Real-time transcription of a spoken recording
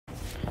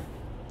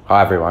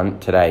Hi everyone,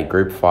 today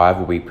Group 5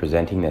 will be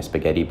presenting their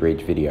Spaghetti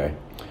Bridge video.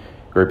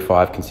 Group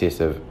 5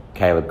 consists of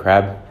Caleb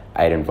Crabb,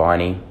 Aidan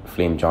Viney,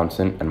 Flynn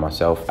Johnson and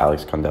myself,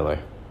 Alex Condello.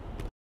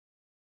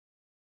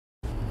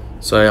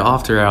 So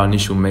after our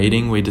initial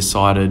meeting, we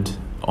decided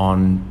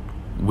on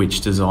which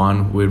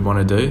design we'd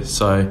want to do.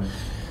 So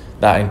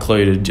that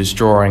included just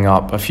drawing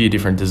up a few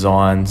different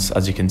designs,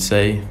 as you can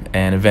see,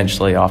 and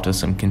eventually after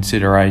some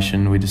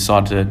consideration, we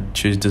decided to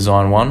choose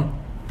design 1.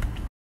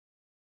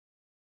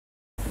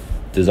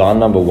 Design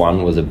number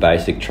 1 was a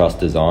basic truss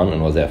design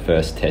and was our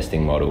first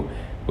testing model.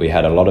 We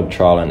had a lot of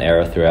trial and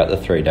error throughout the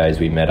 3 days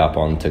we met up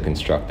on to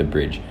construct the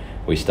bridge.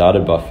 We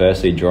started by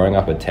firstly drawing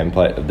up a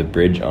template of the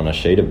bridge on a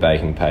sheet of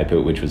baking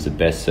paper, which was the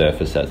best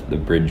surface that the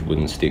bridge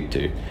wouldn't stick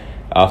to.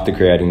 After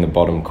creating the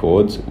bottom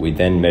chords, we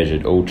then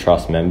measured all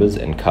truss members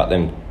and cut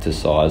them to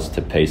size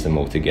to piece them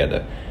all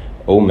together.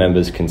 All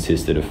members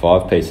consisted of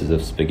 5 pieces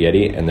of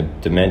spaghetti, and the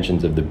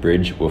dimensions of the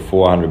bridge were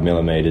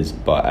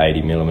 400mm by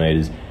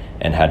 80mm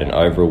and had an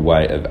overall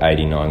weight of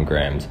 89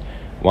 grams.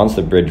 Once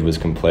the bridge was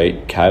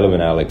complete, Caleb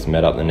and Alex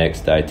met up the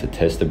next day to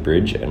test the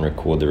bridge and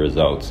record the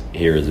results.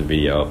 Here is a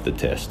video of the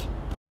test.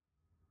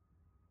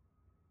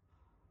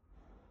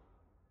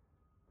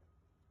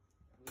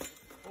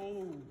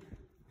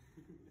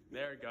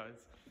 There it goes.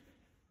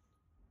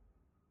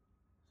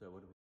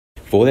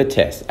 For the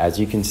test, as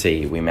you can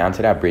see, we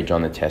mounted our bridge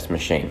on the test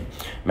machine,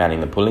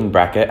 mounting the pulling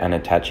bracket and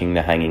attaching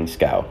the hanging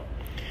scale.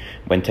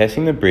 When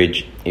testing the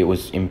bridge, it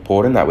was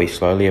important that we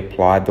slowly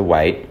applied the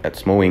weight at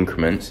small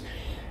increments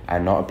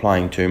and not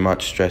applying too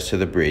much stress to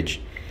the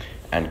bridge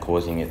and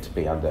causing it to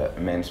be under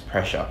immense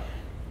pressure.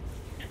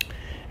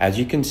 As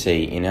you can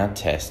see in our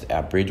test,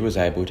 our bridge was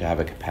able to have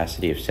a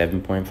capacity of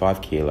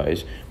 7.5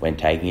 kilos. When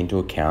taking into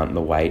account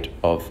the weight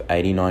of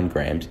 89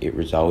 grams, it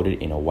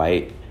resulted in a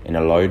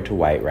load to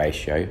weight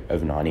ratio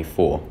of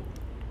 94.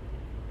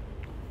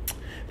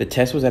 The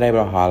test was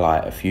able to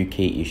highlight a few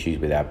key issues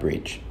with our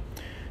bridge.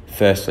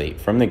 Firstly,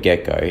 from the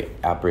get-go,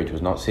 our bridge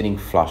was not sitting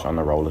flush on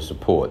the roller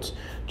supports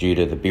due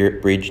to the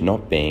bridge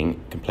not being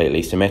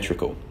completely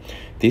symmetrical.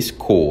 This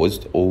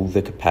caused all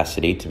the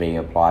capacity to be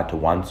applied to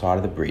one side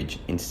of the bridge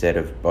instead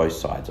of both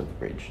sides of the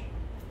bridge.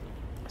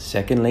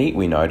 Secondly,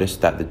 we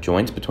noticed that the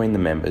joints between the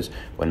members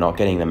were not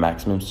getting the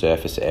maximum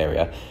surface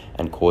area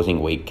and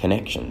causing weak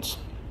connections.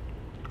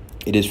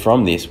 It is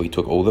from this we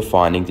took all the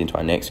findings into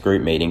our next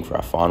group meeting for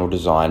our final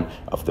design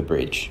of the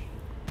bridge.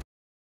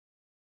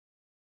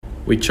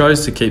 We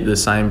chose to keep the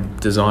same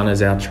design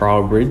as our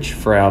trial bridge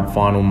for our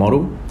final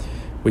model.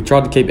 We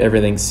tried to keep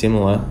everything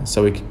similar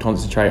so we could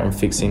concentrate on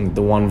fixing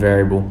the one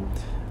variable.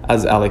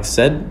 As Alex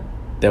said,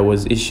 there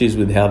was issues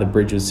with how the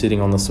bridge was sitting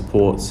on the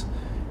supports.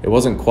 It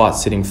wasn't quite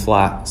sitting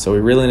flat, so we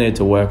really needed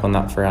to work on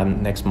that for our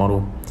next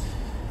model.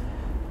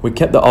 We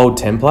kept the old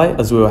template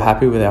as we were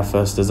happy with our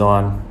first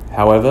design.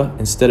 However,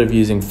 instead of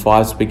using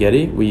 5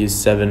 spaghetti, we used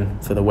 7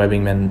 for the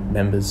webbing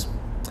members.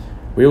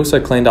 We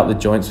also cleaned up the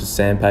joints with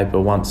sandpaper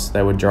once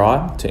they were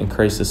dry to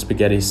increase the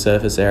spaghetti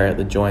surface area at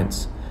the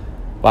joints.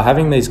 By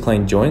having these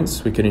clean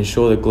joints, we could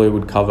ensure the glue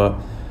would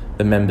cover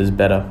the members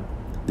better.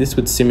 This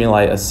would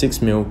simulate a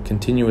 6mm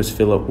continuous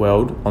fillet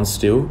weld on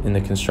steel in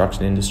the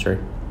construction industry.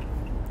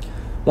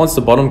 Once the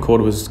bottom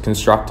chord was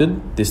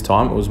constructed, this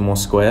time it was more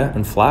square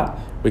and flat,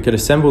 we could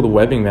assemble the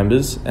webbing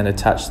members and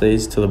attach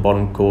these to the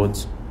bottom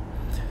chords.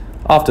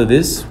 After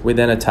this, we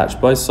then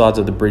attached both sides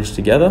of the bridge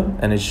together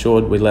and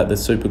ensured we let the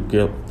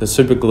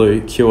super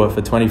glue cure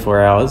for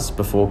 24 hours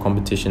before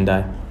competition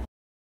day.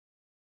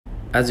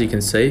 As you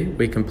can see,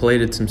 we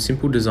completed some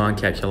simple design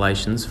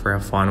calculations for our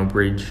final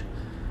bridge.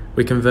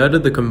 We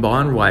converted the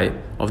combined weight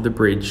of the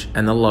bridge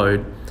and the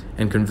load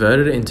and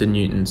converted it into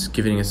newtons,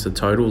 giving us the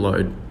total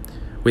load.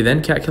 We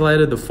then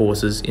calculated the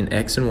forces in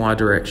X and Y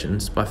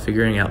directions by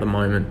figuring out the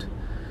moment.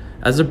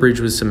 As the bridge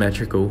was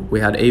symmetrical,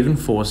 we had even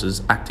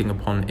forces acting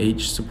upon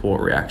each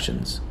support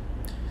reactions.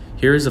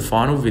 Here is the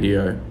final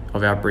video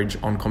of our bridge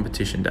on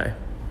competition day.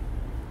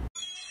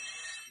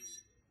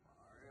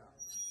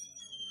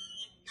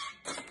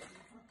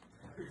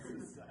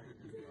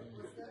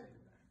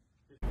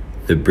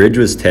 The bridge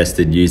was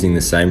tested using the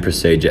same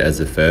procedure as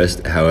the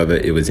first, however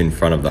it was in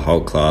front of the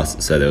whole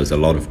class, so there was a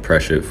lot of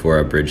pressure for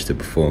our bridge to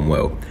perform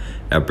well.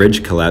 Our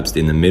bridge collapsed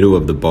in the middle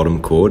of the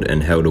bottom chord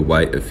and held a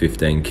weight of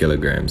 15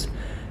 kilograms.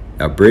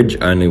 Our bridge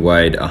only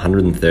weighed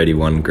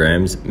 131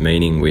 grams,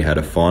 meaning we had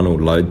a final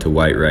load to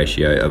weight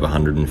ratio of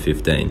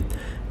 115.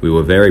 We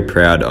were very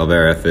proud of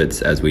our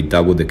efforts as we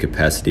doubled the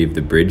capacity of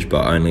the bridge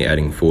by only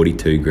adding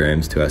 42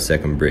 grams to our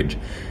second bridge.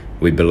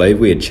 We believe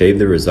we achieved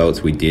the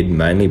results we did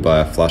mainly by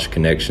our flush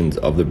connections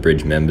of the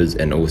bridge members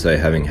and also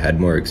having had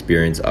more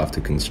experience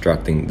after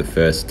constructing the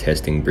first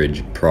testing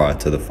bridge prior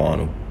to the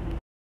final.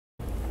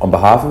 On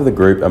behalf of the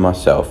group and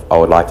myself, I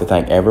would like to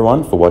thank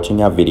everyone for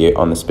watching our video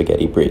on the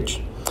Spaghetti Bridge.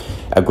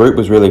 Our group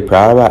was really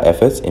proud of our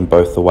efforts in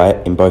both the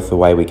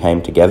way we came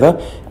together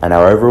and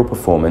our overall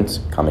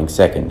performance coming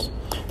second.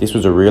 This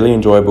was a really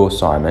enjoyable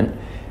assignment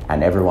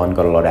and everyone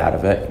got a lot out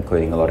of it,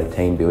 including a lot of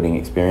team building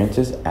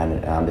experiences and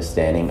an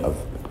understanding of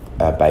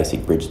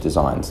basic bridge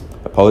designs.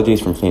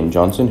 Apologies from Flynn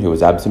Johnson, who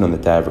was absent on the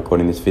day of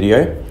recording this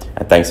video,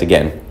 and thanks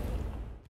again.